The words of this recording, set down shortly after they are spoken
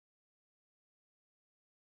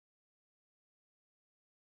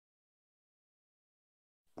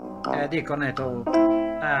Dicono tu,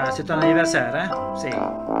 c'est ton anniversaire, hein? Si.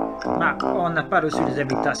 Mais on n'a pas reçu les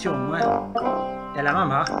invitations, hein? Et la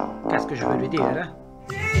maman, qu'est-ce que je veux lui dire, hein?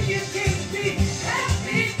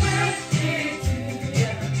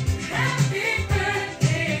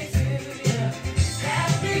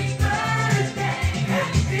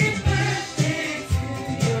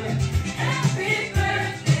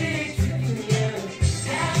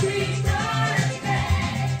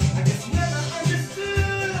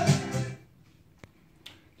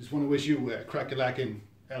 Just want to wish you a crack-a-lacking,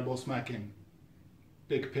 elbow-smacking,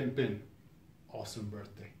 big pimpin', awesome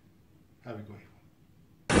birthday. Have a great one.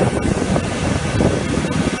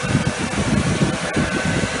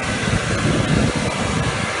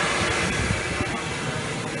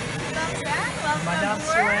 Madame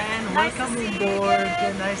Suen, welcome on board.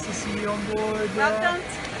 Nice to see you on board. Welcome.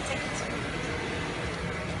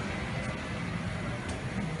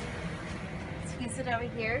 You can sit over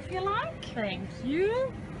here if you like. Thank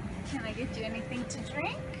you. Can I get you anything to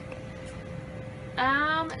drink?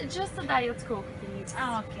 Just a Diet Coke, please.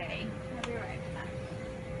 Okay. I'll be right back.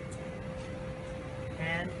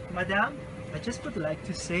 And Madame, I just would like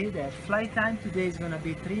to say that flight time today is gonna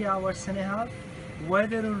be 3 hours and a half.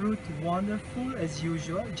 Weather en route wonderful as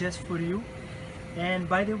usual, just for you. And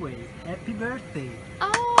by the way, happy birthday.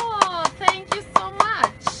 Oh, thank you so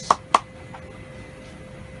much.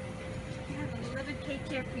 I have a little cake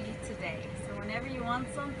here for you today. So whenever you want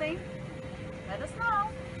something, let us know.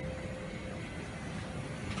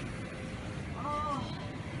 Oh,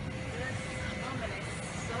 this woman is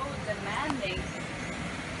so demanding.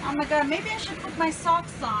 Oh my god, maybe I should put my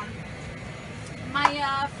socks on.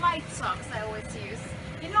 My flight socks I always use.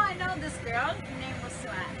 You know, I know this girl. Her name was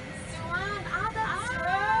Swan. Swan, that's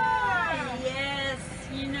Ah, right. yes.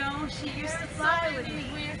 You know, she used to There's fly so with many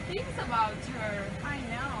me. weird things about her. I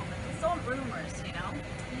know, but it's all rumors, you know.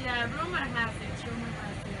 Yeah, rumor has it. Rumor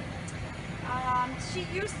has it. She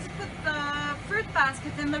used to put the fruit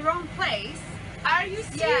basket in the wrong place. Are you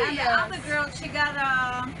serious? Yeah, and the other girl, she got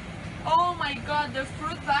a... Oh my god, the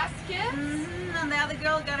fruit basket? and the other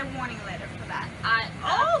girl got a warning letter for that. Thank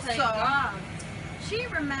Also, God. she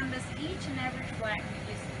remembers each and every flight we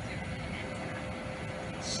used to do in Antenna.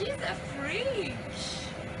 She's a freak.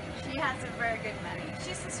 She has a very good memory.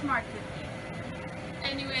 She's a smart cookie.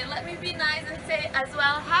 Anyway, let me be nice and say as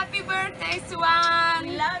well, happy birthday,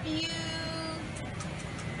 Swan. Love you.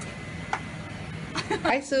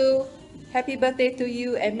 Hi Sue, happy birthday to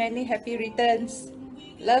you and many happy returns.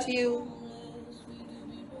 Love you.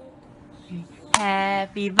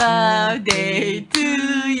 Happy birthday to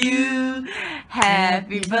you.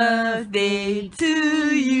 Happy birthday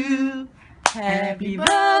to you. Happy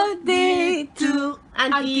birthday to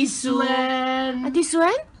Auntie Suen. Auntie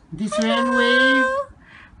Suen? This Suen wave.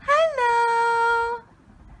 Hello.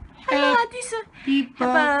 Hello, Auntie Suen. Happy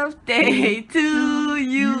birthday to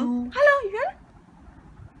you. Hello, you got it?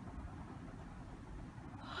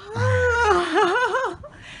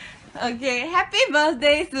 Okay, happy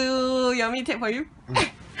birthday to you want me to take for you?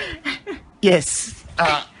 Yes.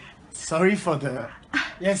 Sorry for the.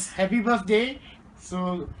 Yes, happy birthday.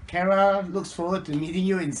 So Kara looks forward to meeting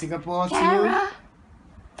you in Singapore soon. Kara,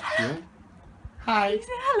 Yeah. Hi. say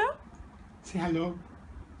hello. Say hello.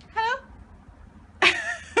 Hello.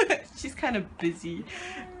 She's kind of busy.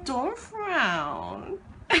 Don't frown.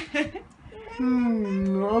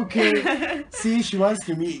 Okay. See, she wants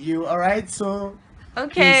to meet you. All right. So. We'll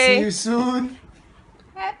see Okay. you soon.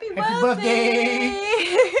 Happy Happy birthday.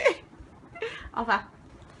 Alpha.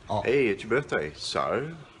 Hey, it's your birthday,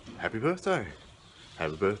 so happy birthday.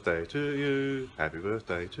 Happy birthday to you. Happy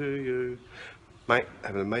birthday to you. Mate,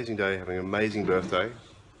 have an amazing day, having an amazing birthday.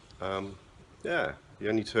 Yeah, you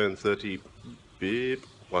only turn 30 beep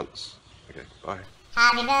once. Okay, bye.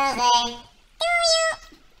 Happy birthday to you.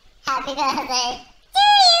 Happy birthday to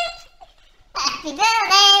you. Happy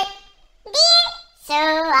birthday, dear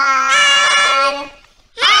Swan.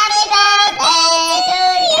 Happy birthday to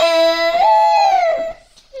you.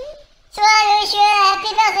 Swan, wish you a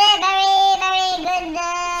happy birthday, very, very good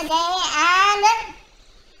day, and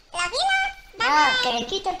love you lot. Bye bye. Oh, que le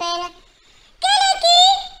quito pela. Que le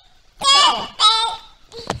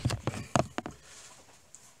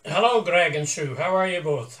Hello, Greg and Sue. How are you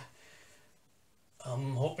both?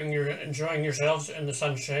 I'm hoping you're enjoying yourselves in the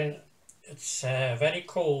sunshine. It's very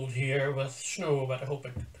cold here with snow, but I hope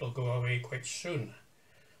it'll go away quite soon.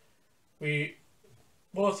 We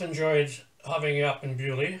both enjoyed having you up in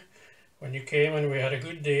Bewley when you came, and we had a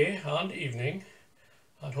good day and evening,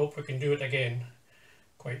 and hope we can do it again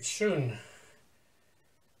quite soon.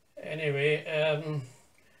 Anyway,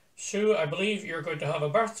 Sue, I believe you're going to have a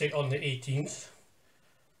birthday on the 18th.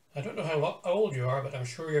 I don't know how old you are, but I'm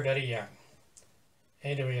sure you're very young.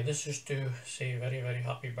 Anyway, this is to say very, very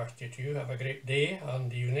happy birthday to you. Have a great day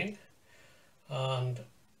and evening, and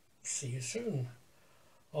see you soon.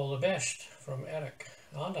 All the best from Eric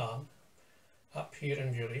and Anne up here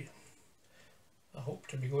in Julie. I hope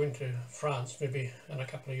to be going to France maybe in a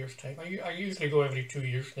couple of years' time. I usually go every 2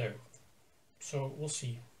 years now, so we'll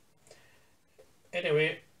see.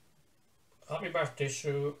 Anyway, happy birthday,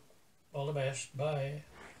 Sue. All the best. Bye.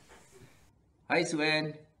 Hi,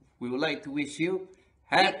 Sue-Ann. We would like to wish you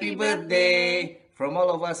happy birthday from all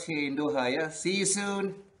of us here in Doha. Yeah? See you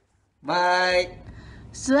soon. Bye.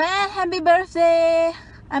 Sue-Ann, happy birthday!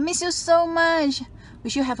 I miss you so much.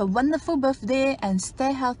 Wish you have a wonderful birthday and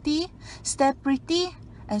stay healthy, stay pretty,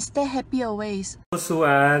 and stay happy always.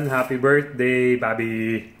 Sue-Ann, happy birthday,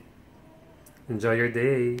 Bobby. Enjoy your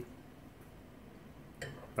day.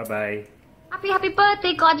 Bye-bye. Happy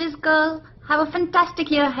birthday, gorgeous girl. Have a fantastic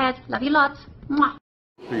year ahead. Love you lots. Mwah.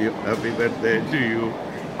 Happy birthday to you.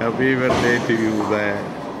 Happy birthday to you there.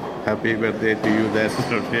 Happy birthday to you there.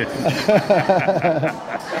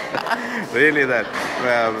 Really that.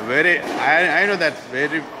 Very, I know that's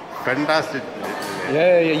very fantastic.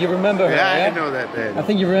 Yeah, you remember her, yeah? Yeah, I know that. Yeah. I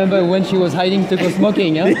think you remember when she was hiding to go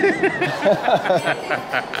smoking, yeah?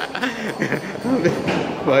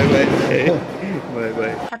 Bye-bye.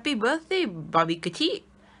 Bye-bye. Happy birthday, Bobby Kati.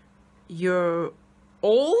 You're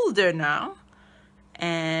older now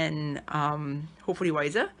and hopefully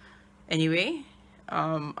wiser. Anyway,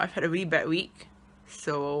 I've had a really bad week,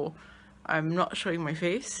 so I'm not showing my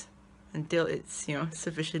face until it's, you know,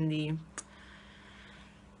 sufficiently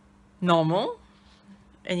normal.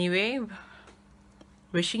 Anyway,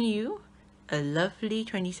 wishing you a lovely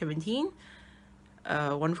 2017,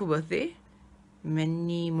 a wonderful birthday,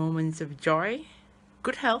 many moments of joy,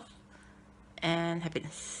 good health, and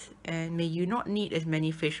happiness. And may you not need as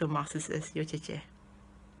many facial masks as your Cheche.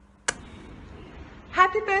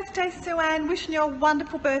 Happy birthday, Sue-Ann. Wishing you a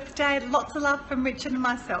wonderful birthday. Lots of love from Richard and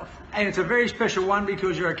myself. And it's a very special one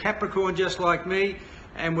because you're a Capricorn just like me,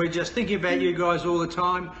 and we're just thinking about you guys all the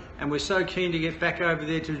time, and we're so keen to get back over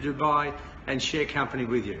there to Dubai and share company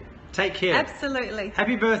with you. Take care. Absolutely.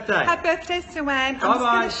 Happy birthday. Happy birthday, Sue-Ann.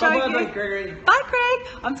 Bye-bye. Bye-bye, Gregory. Bye, Greg.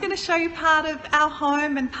 I'm just going to show you part of our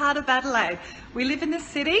home and part of Adelaide. We live in the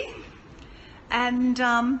city, and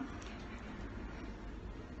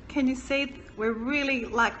can you see? We're really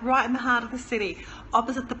like right in the heart of the city,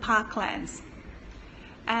 opposite the Parklands.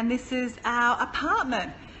 And this is our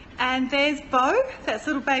apartment. And there's Bo, that's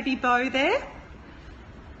little baby Bo there.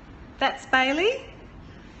 That's Bailey.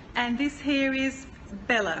 And this here is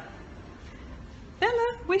Bella.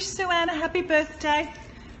 Bella, wish Sue-Ann a happy birthday.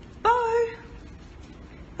 Bo.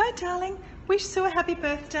 Bye, darling. Wish Sue a happy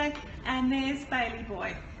birthday. And there's Bailey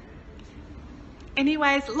boy.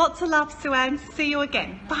 Anyways, lots of love, Sue-Ann. See you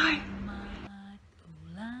again. Bye.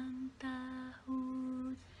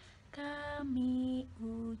 Kami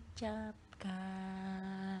ucapkan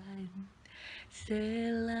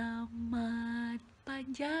selamat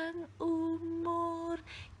panjang umur,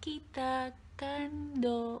 kita kan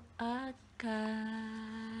doakan.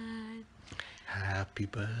 Happy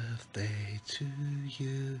birthday to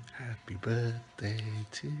you. Happy birthday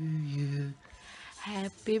to you.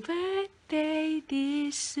 Happy birthday, dear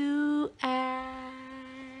Sue-Ann.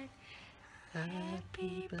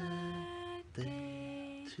 Happy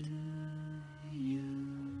birthday to you.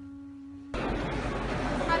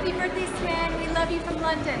 Happy birthday, Sue-Ann. We love you from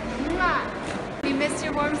London. Mwah. We miss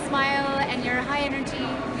your warm smile and your high energy.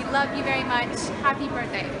 We love you very much. Happy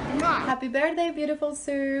birthday. Mwah. Happy birthday, beautiful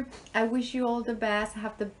Sue. I wish you all the best.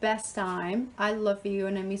 Have the best time. I love you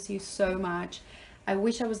and I miss you so much. I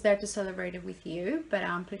wish I was there to celebrate it with you, but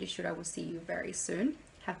I'm pretty sure I will see you very soon.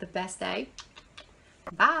 Have the best day.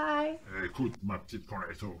 Bye. Écoute, ma petite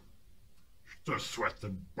Cornetto, je te souhaite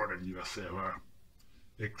un bon anniversaire, hein?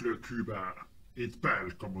 Et que le cul, il te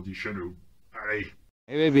pèle, comme on dit chez nous. Allez.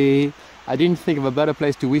 Hey baby, I didn't think of a better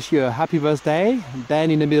place to wish you a happy birthday than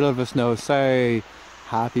in the middle of the snow. So,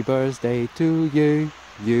 happy birthday to you.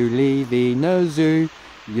 You live in a zoo.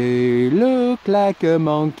 You look like a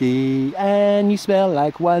monkey and you smell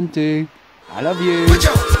like one too. I love you. Put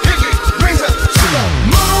your pinky rings up to the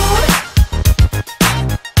moon.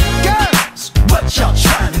 Girls, what y'all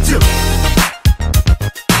trying to do?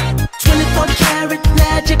 24 karat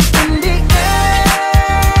magic in the air.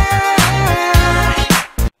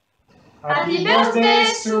 Happy birthday,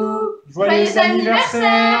 Sue! Joyeux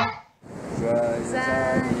anniversaire! Joyeux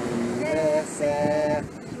anniversaire!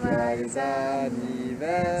 Joyeux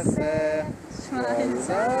anniversaire!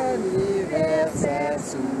 Joyeux anniversaire,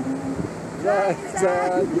 Sue!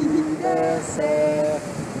 Joyeux anniversaire!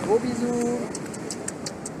 Gros bisous.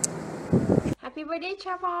 Happy birthday,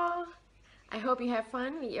 Chapel! I hope you have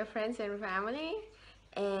fun with your friends and family.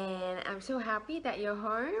 And I'm so happy that you're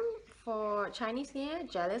home for Chinese New Year.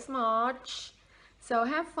 Jealous much. So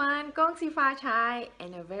have fun, Gong Si Fa Chai,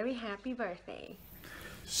 and a very happy birthday.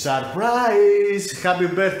 Surprise! Happy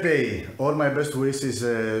birthday! All my best wishes,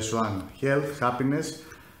 Swan. Health, happiness,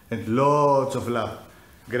 and lots of love.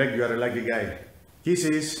 Greg, you are a lucky guy.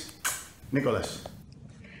 Kisses. Nicholas.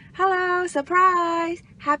 Hello, surprise!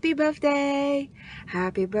 Happy birthday!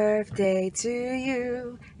 Happy birthday to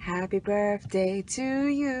you! Happy birthday to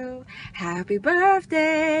you! Happy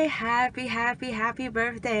birthday! Happy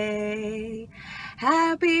birthday!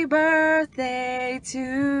 Happy birthday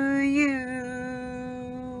to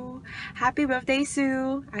you! Happy birthday,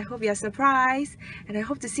 Sue! I hope you're surprised, and I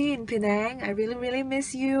hope to see you in Penang. I really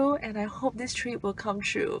miss you, and I hope this trip will come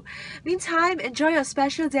true. Meantime, enjoy your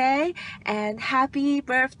special day, and happy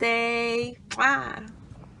birthday! Mwah.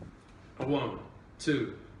 1,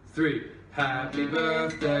 2, 3. Happy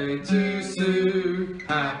birthday to Sue.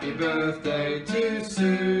 Happy birthday to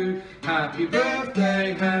Sue. Happy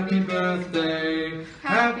birthday, happy birthday.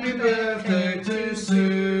 Happy birthday to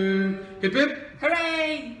Sue. Hip hip.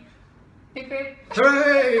 Hooray! Hip hip.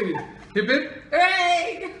 Hooray! Hip hip.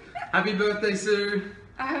 Hooray! Happy birthday, Sue.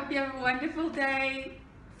 I hope you have a wonderful day.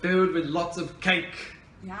 Filled with lots of cake.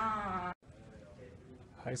 Yeah.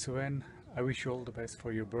 Hi Suen, I wish you all the best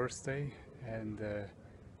for your birthday, and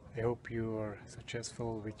I hope you are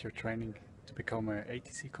successful with your training to become an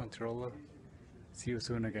ATC controller. See you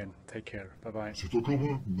soon again. Take care. Bye bye. C'est encore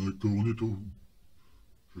moi, Mike Cornetto.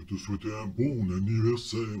 Je te souhaitais un bon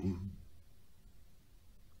anniversaire.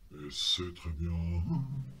 Et c'est très bien.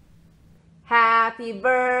 Happy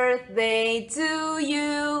birthday to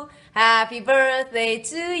you. Happy birthday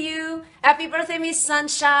to you. Happy birthday, Miss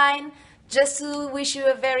Sunshine. Just to wish you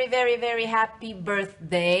a very happy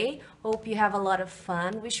birthday. Hope you have a lot of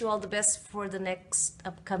fun. Wish you all the best for the next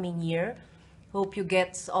upcoming year. Hope you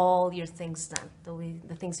get all your things done,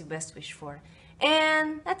 the things you best wish for.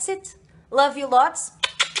 And that's it. Love you lots.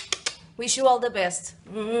 Wish you all the best.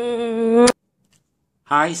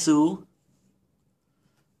 Hi Sue.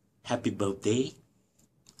 Happy birthday.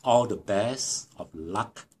 All the best of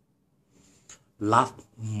luck. Love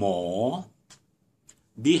more.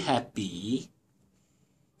 Be happy.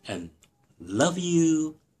 And love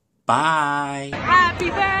you. Bye. Happy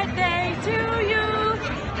birthday to you.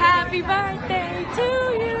 Happy birthday to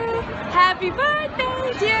you. Happy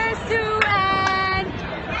birthday, dear Sue Ann.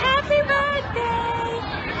 Happy birthday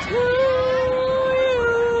to you.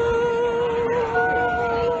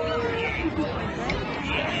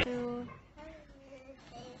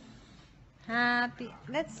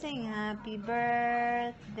 Let's sing happy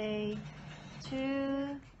birthday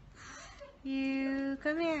to you.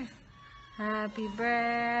 Come here. Happy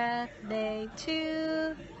birthday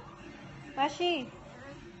to Washi.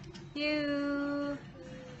 You.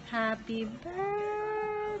 Happy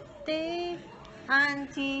birthday,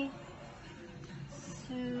 Auntie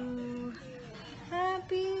Sue.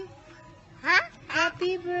 Happy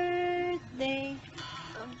birthday,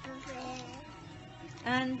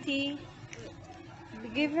 Auntie.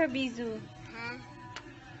 Give her bisou.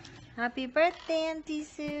 Happy birthday, Auntie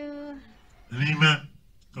Sue. Lima,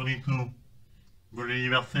 Cornetto. Bon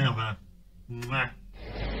anniversaire, va. Mouah.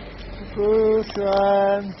 Coucou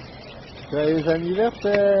Swan, joyeux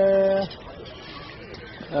anniversaire.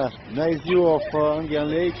 Nice view of Anglian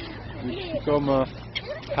Lake, which become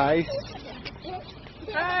ice.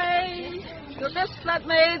 Hi, your best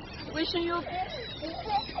flatmates, wishing you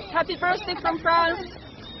happy birthday from France.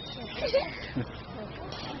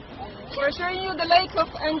 We're showing you the lake of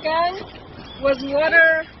Angan was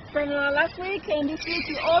water from last week, and this week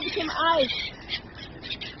it all became ice.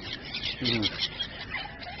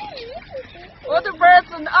 All the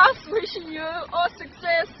birds and us wishing you all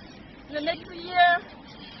success in the next year,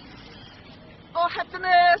 all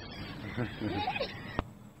happiness.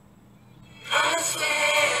 I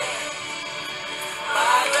stand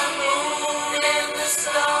by the moon and the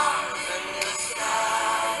stars and the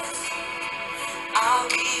skies. I'll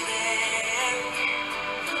be there,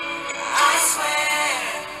 I swear,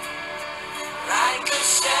 like a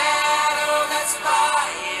shadow that's by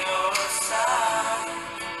your side.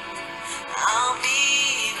 I'll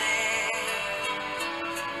be there,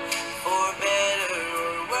 for better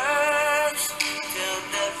or worse, till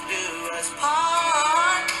death do us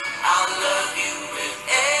part. I'll love you with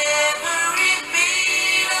every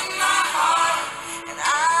beat of my heart, and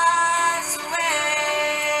I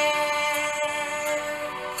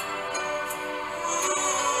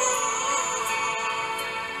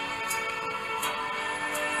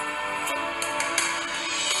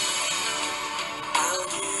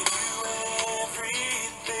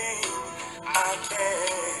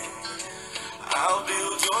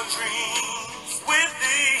dream.